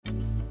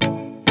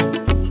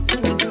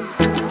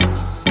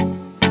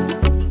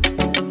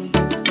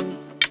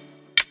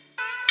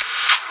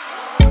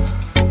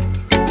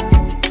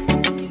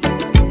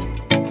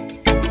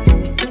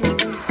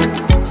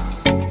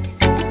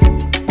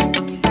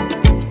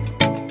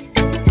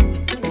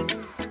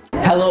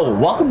Hello,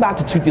 welcome back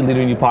to Tweet Your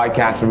Leader New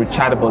podcast, where we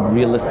chat about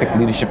realistic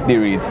leadership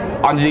theories.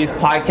 On today's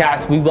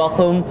podcast, we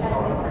welcome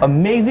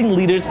amazing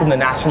leaders from the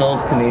National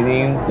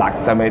Canadian Black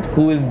Summit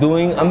who is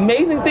doing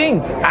amazing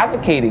things,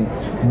 advocating,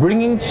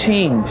 bringing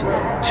change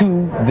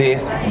to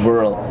this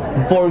world.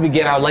 Before we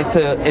begin, I would like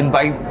to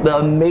invite the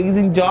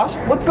amazing Josh.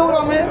 What's going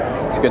on, man?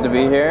 It's good to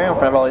be here in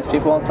front of all these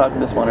people and talk to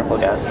this wonderful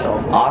guest. So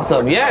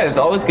awesome. Yeah, it's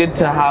always good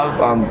to have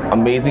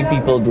amazing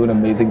people doing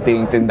amazing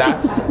things, and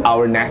that's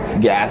our next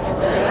guest,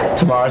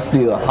 Tamara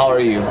Steele. How are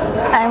you?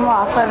 I'm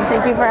awesome.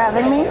 Thank you for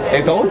having me.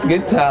 It's always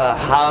good to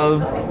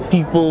have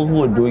people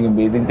who are doing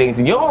amazing things,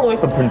 and you're all the way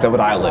from Prince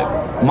Edward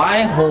Island.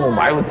 My home,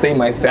 I would say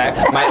my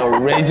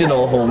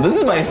original home. This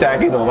is my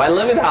second home. I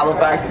live in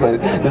Halifax,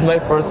 but this is my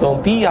first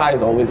home. PEI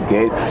is always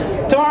good.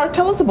 Tamara,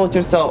 tell us about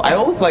yourself.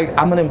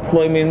 I'm an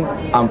employment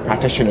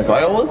practitioner, so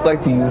I always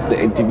like to use the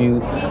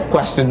interview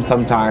question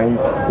sometime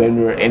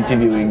when we're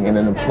interviewing in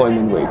an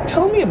employment way.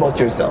 Tell me about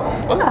yourself.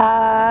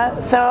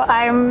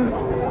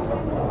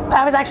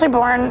 I was actually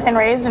born and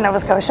raised in Nova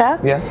Scotia,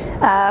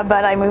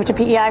 but I moved to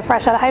PEI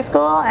fresh out of high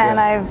school, and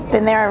I've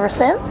been there ever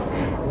since.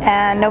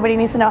 And nobody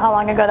needs to know how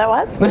long ago that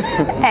was.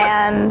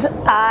 And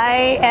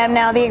I am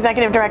now the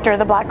executive director of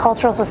the Black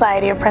Cultural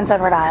Society of Prince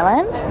Edward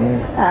Island.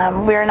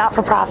 We are a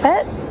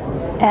not-for-profit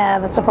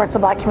that supports the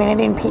Black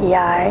community in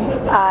PEI.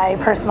 I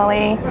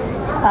personally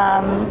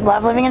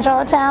love living in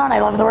Charlottetown. I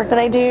love the work that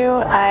I do.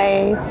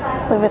 I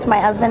live with my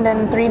husband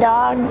and 3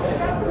 dogs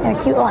in a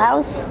cute little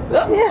house.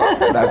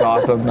 That's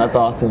awesome. That's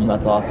awesome.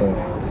 That's awesome.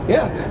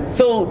 Yeah.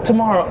 So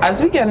tomorrow,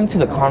 as we get into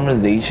the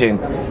conversation,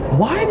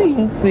 why do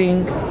you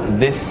think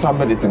this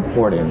summit is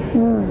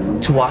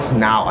important to us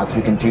now as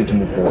we continue to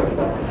move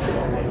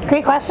forward?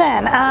 Great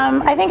question.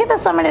 I think that the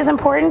summit is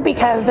important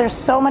because there's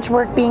so much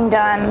work being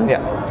done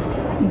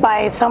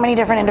by so many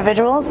different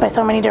individuals, by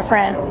so many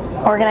different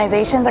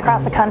organizations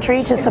across the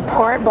country to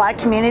support Black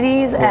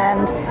communities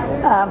and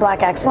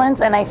Black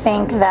excellence. And I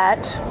think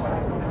that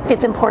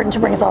it's important to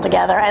bring us all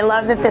together. I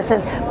love that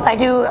I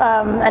do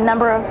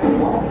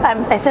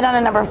I sit on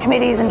a number of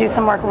committees and do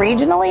some work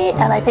regionally,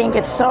 and I think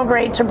it's so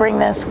great to bring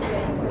this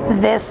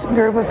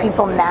group of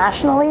people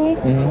nationally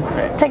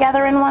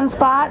together in one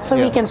spot so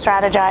we can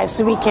strategize,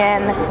 so we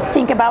can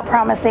think about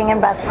promising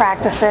and best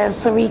practices,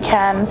 so we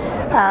can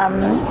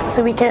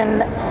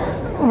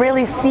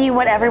really see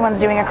what everyone's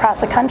doing across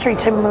the country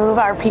to move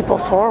our people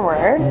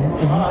forward,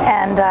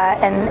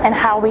 and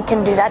how we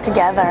can do that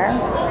together.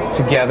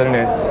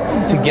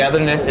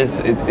 Togetherness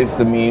is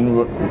the main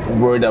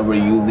word that we're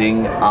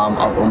using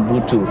of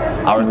Ubuntu.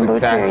 Our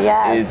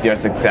success is your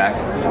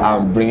success.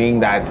 Bringing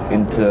that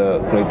into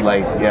great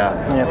light.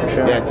 Yeah, for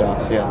sure. Yeah,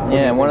 Josh.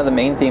 Yeah, and one of the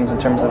main themes in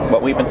terms of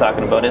what we've been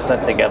talking about is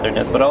that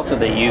togetherness, but also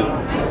the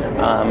youth.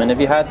 And if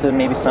you had to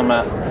maybe sum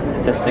up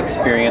this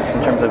experience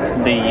in terms of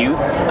the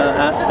youth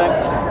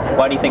aspect,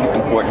 why do you think it's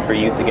important for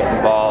youth to get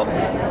involved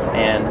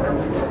and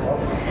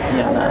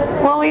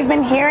that? Well, we've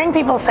been hearing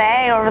people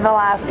say over the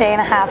last day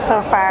and a half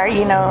so far,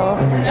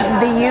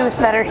 the youth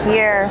that are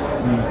here,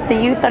 the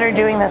youth that are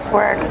doing this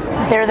work,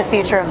 they're the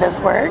future of this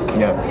work.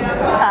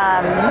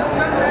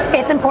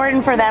 It's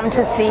important for them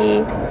to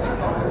see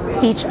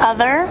each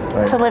other,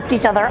 to lift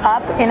each other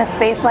up in a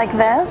space like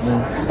this.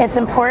 It's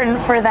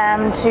important for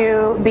them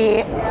to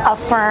be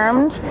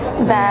affirmed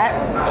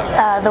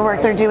that the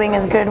work they're doing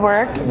is good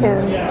work,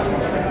 is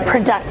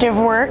productive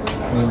work,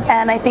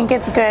 and I think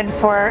it's good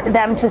for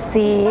them to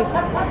see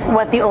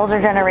what the older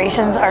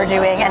generations are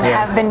doing and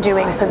have been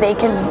doing, so they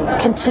can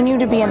continue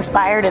to be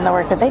inspired in the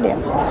work that they do.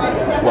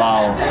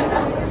 Wow.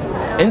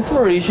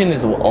 Inspiration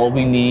is all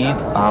we need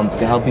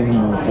to help people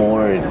move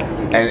forward,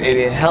 and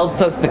it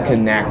helps us to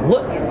connect.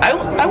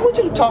 I want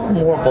you to talk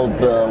more about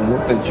the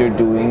work that you're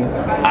doing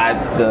at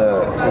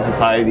the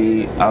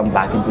society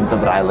back in Prince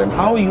Edward Island.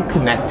 How are you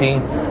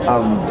connecting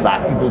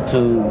Black people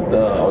to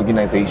the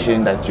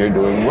organization that you're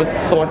doing? What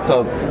sorts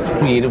of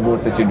creative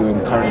work that you're doing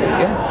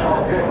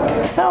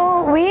currently?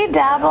 So we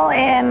dabble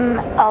in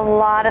a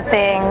lot of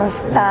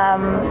things,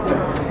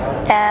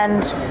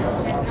 and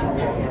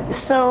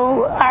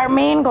so our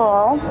main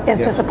goal is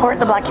to support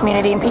the Black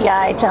community in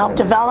PEI, to help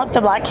develop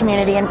the Black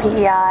community in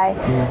PEI,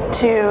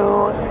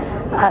 to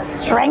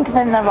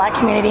strengthen the Black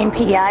community in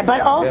PEI, but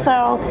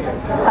also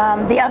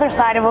the other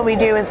side of what we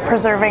do is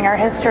preserving our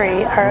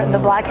history, the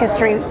Black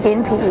history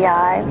in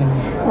PEI,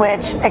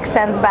 which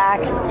extends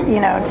back,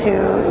 to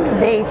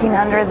the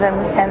 1800s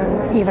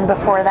and even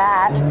before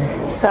that.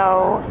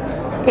 So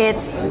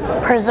it's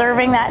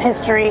preserving that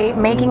history,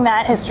 making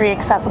that history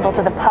accessible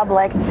to the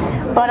public,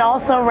 but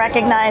also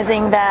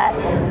recognizing that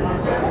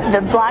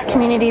the Black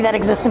community that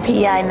exists in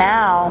PEI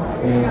now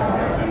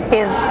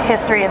is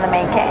history in the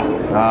making.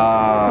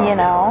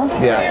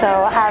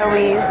 So how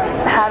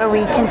do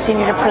we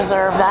continue to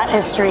preserve that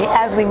history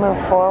as we move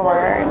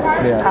forward,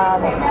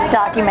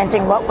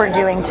 documenting what we're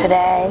doing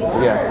today.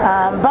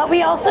 But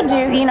we also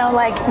do,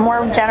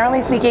 more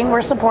generally speaking,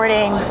 we're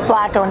supporting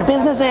Black-owned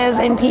businesses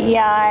in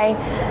PEI.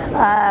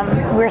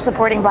 We're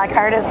supporting Black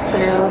artists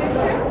through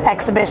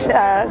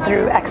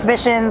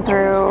exhibition,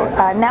 through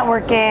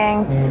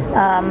networking.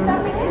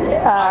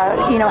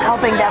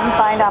 helping them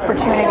find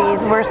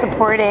opportunities. We're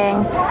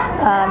supporting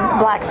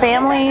Black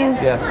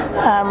families.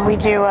 We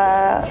do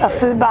a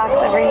food box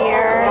every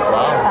year.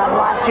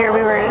 Last year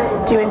we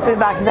were doing food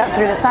boxes up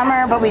through the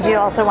summer, but we do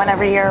also one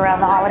every year around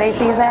the holiday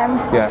season.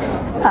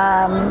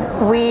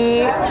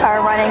 We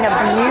are running a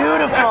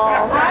beautiful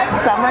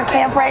summer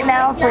camp right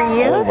now for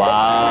youth.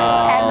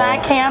 And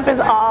that camp is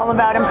all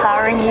about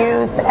empowering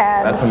youth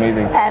and That's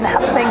amazing. And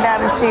helping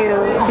them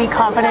to be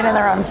confident in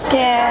their own skin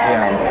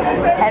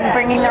and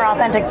bringing their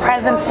authentic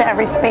presence to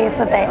every space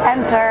that they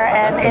enter.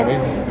 And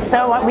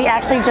we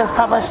actually just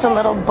published a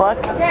little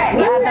book. We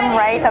had them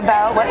write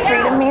about what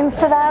freedom means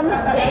to them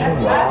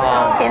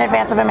in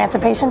advance of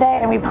Emancipation Day,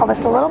 and we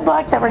published a little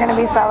book that we're going to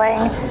be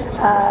selling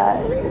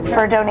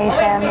for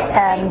donation,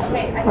 and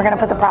we're going to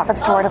put the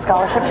profits toward a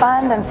scholarship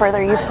fund and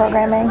further youth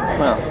programming.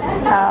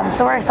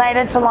 So we're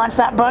excited to launch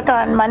that book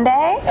on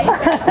Monday.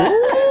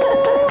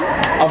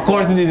 Of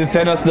course, you need to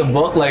send us the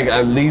book. Like,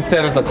 at least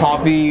send us a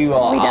copy.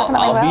 Well,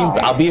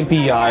 I'll be in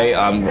PEI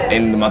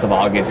in the month of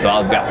August, so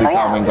I'll definitely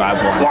come and grab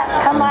one.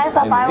 Yeah, come by,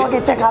 stop by. We'll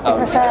get you a copy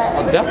for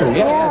sure. Definitely,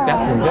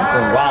 definitely.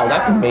 Wow,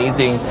 that's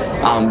amazing.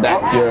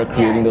 That you're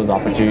creating those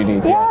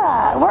opportunities.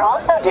 We're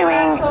also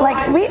doing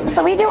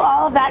we do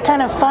all of that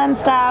kind of fun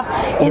stuff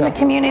in the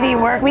community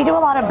work. We do a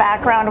lot of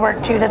background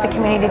work too that the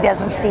community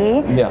doesn't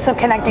see. So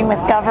connecting with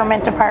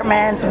government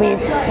departments, we've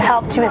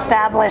helped to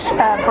establish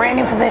a brand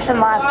new position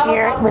last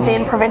year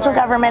within provincial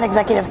government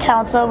executive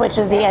council, which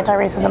is the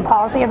anti-racism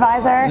policy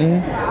advisor.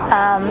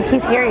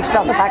 He's here. You should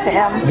also talk to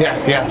him.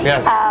 Yes.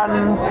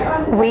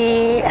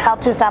 We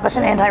helped to establish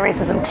an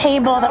anti-racism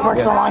table that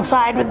works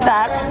alongside with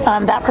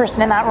that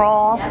person in that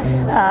role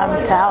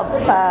to help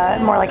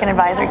more like an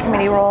advisory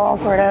committee role,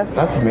 sort of.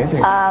 That's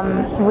amazing.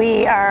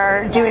 We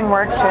are doing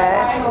work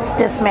to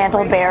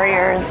dismantle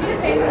barriers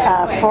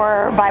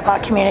for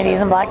BIPOC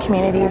communities and Black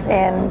communities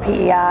in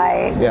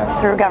PEI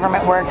through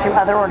government work, through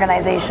other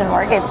organization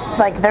work. It's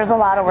like there's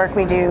a lot of work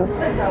we do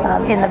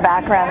in the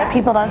background that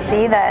people don't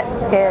see that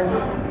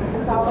is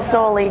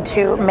solely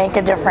to make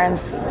a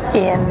difference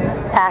in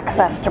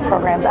access to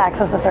programs,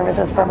 access to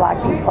services for Black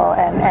people,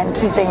 and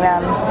keeping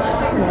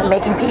them,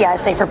 making PEI a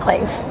safer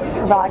place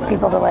for Black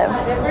people to live.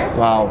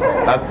 Wow,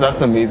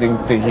 that's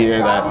amazing to hear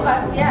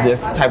that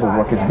this type of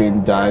work is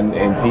being done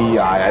in PEI.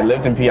 I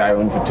lived in PEI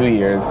only for 2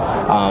 years.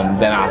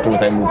 Then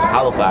afterwards, I moved to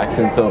Halifax,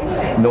 and so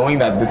knowing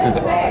that this is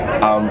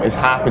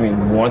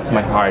happening warms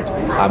my heart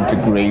to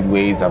great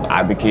ways of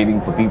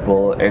advocating for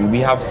people. And we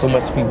have so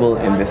much people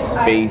in this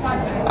space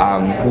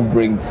who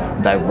brings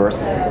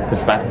diverse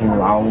perspective from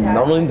around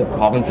not only the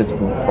provinces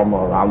but from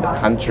around the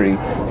country.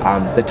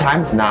 The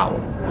time's now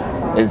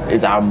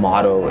is our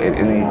motto,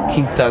 and it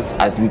keeps us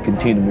as we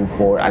continue to move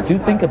forward. As you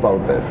think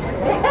about this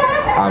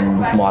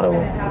motto,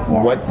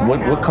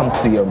 what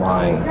comes to your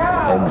mind,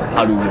 and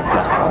how do you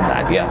reflect on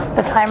that?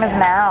 The time is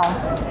now.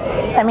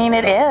 I mean,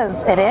 it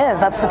is.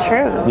 That's the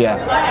truth.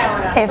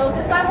 If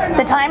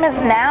the time is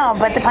now,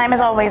 but the time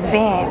has always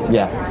been.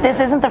 This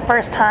isn't the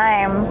first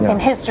time in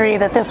history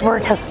that this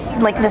work has,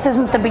 this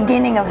isn't the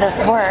beginning of this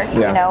work.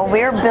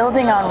 We're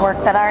building on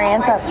work that our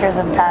ancestors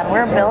have done.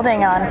 We're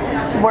building on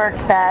work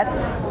that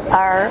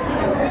our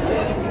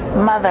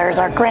mothers,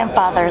 our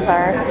grandfathers,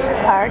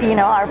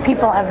 our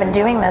people have been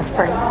doing this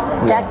for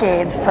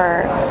decades,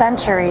 for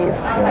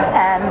centuries,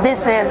 and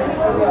this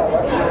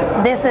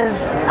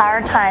is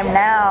our time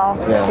now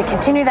to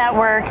continue that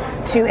work,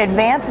 to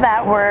advance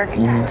that work,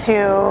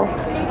 to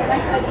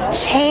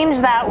change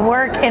that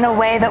work in a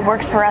way that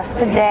works for us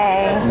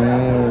today,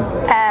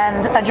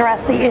 and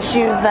address the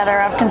issues that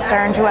are of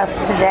concern to us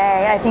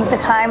today. I think the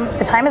time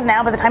is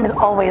now, but the time is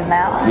always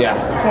now.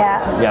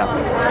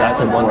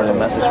 That's a wonderful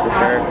message for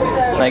sure.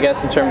 And I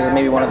guess in terms of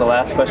maybe one of the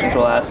last questions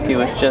we'll ask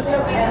you is just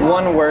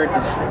one word to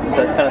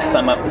kind of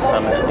sum up the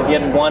summit. If you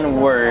had one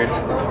word,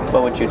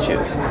 what would you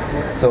choose?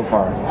 So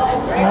far.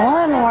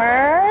 One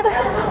word?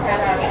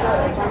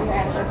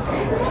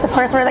 The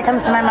first word that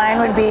comes to my mind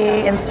would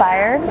be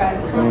inspired.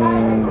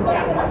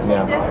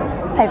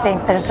 I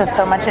think there's just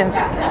so much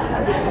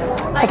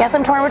I guess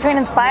I'm torn between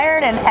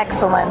inspired and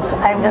excellence.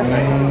 I'm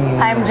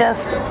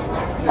just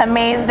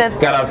amazed at.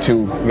 Got up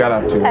two.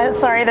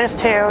 Sorry, there's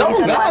two. No,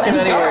 you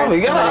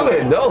gotta have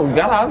it. No, you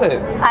gotta have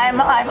it.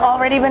 I've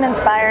already been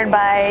inspired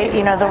by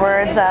the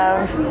words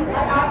of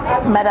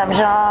Madame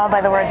Jean,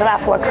 by the words of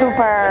Afua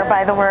Cooper,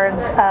 by the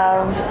words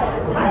of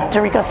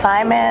Dorico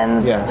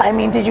Simons. I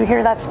mean, did you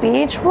hear that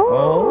speech?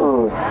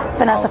 Woo!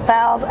 Vanessa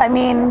Fells. I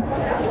mean,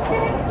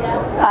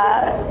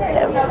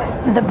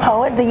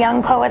 the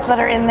young poets that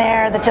are in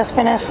there, that just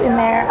finished in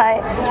there.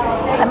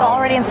 I'm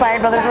already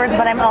inspired by those words,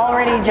 but I'm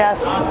already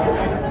just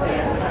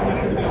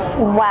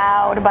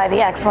wowed by the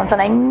excellence,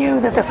 and I knew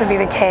that this would be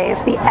the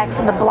case. The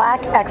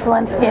Black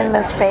excellence in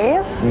this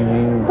space.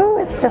 Ooh,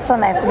 it's just so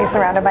nice to be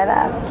surrounded by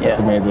that. That's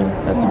amazing.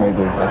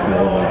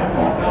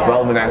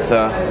 Well,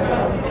 Vanessa,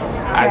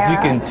 as we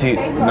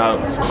continue.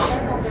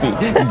 See,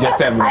 you just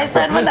said Vanessa. I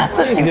said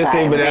Vanessa 2 times. You just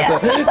said Vanessa.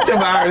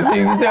 Tomorrow, see,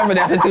 you said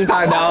Vanessa 2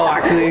 times now,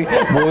 actually,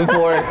 moving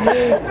forward.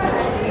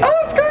 Oh,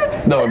 that's good.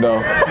 No.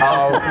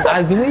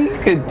 As we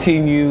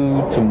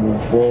continue to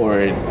move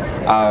forward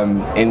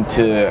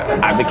into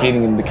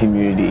advocating in the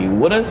community,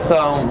 what is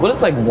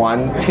like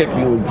one tip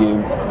you would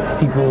give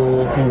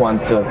people who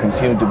want to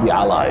continue to be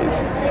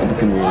allies in the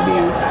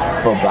community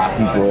for Black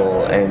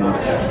people and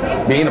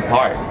being a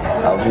part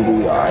of who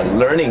we are,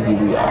 learning who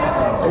we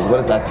are? Like, what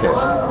is that tip?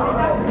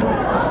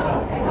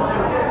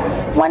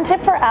 One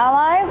tip for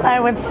allies, I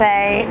would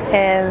say,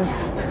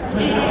 is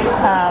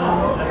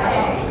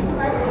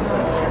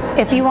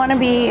if you want to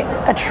be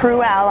a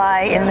true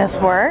ally in this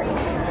work,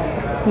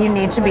 you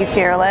need to be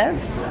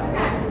fearless.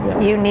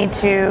 You need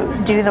to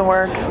do the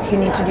work. You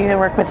need to do the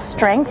work with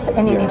strength,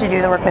 and you need to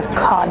do the work with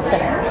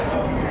confidence.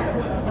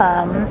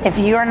 If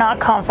you are not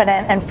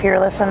confident and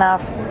fearless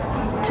enough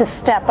to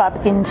step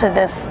up into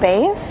this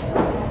space,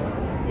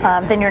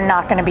 then you're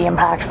not going to be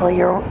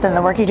impactful. Then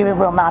the work you do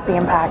will not be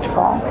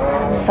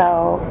impactful.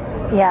 So,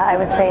 yeah, I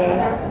would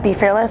say be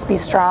fearless, be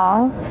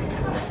strong,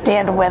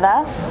 stand with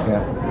us,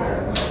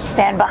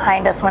 stand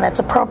behind us when it's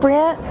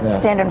appropriate,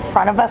 stand in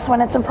front of us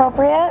when it's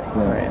appropriate,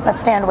 but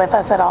stand with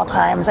us at all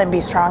times and be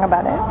strong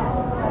about it.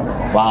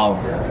 Wow,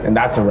 and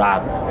that's a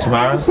wrap.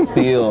 Tamara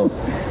Steele,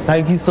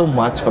 thank you so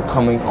much for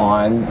coming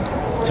on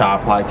to our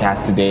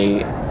podcast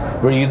today.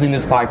 We're using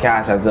this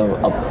podcast as a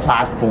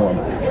platform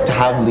to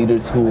have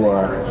leaders who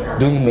are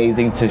doing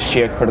amazing to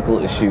share critical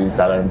issues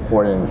that are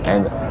important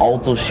and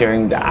also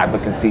sharing the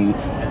advocacy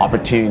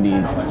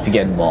opportunities to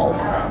get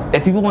involved.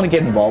 If people want to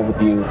get involved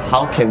with you,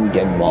 how can we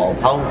get involved?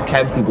 How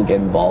can people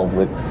get involved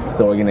with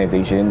the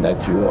organization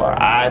that you are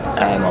at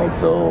and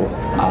also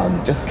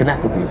just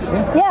connect with you?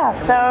 Yeah,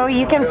 so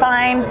you can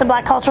find the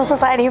Black Cultural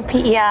Society of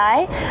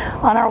PEI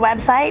on our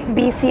website,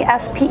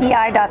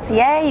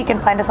 bcspei.ca. You can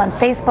find us on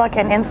Facebook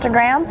and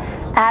Instagram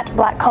at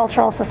Black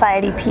Cultural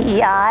Society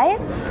PEI.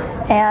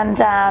 And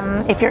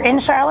if you're in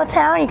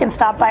Charlottetown, you can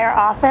stop by our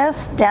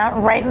office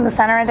right in the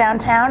center of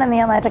downtown in the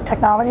Atlantic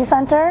Technology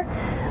Center.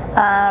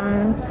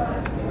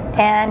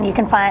 And you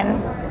can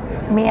find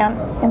me on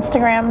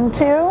Instagram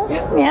too.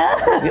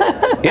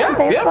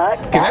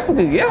 Facebook. Connect with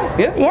you.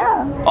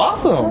 Yeah.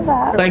 Awesome.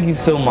 Thank you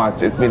so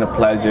much. It's been a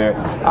pleasure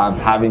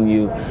having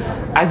you.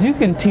 As you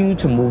continue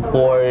to move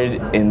forward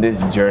in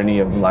this journey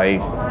of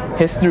life,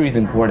 history is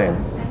important.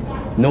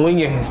 Knowing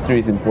your history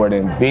is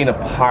important. Being a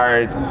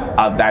part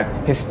of that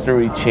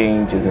history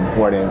change is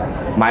important.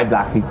 My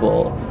Black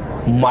people,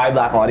 my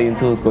Black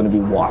audience who is going to be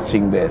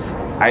watching this,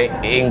 I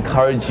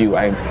encourage you,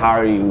 I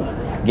empower you,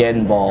 get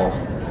involved,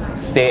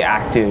 stay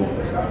active,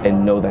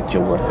 and know that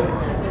you're worth it.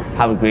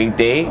 Have a great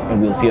day, and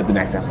we'll see you at the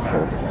next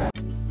episode.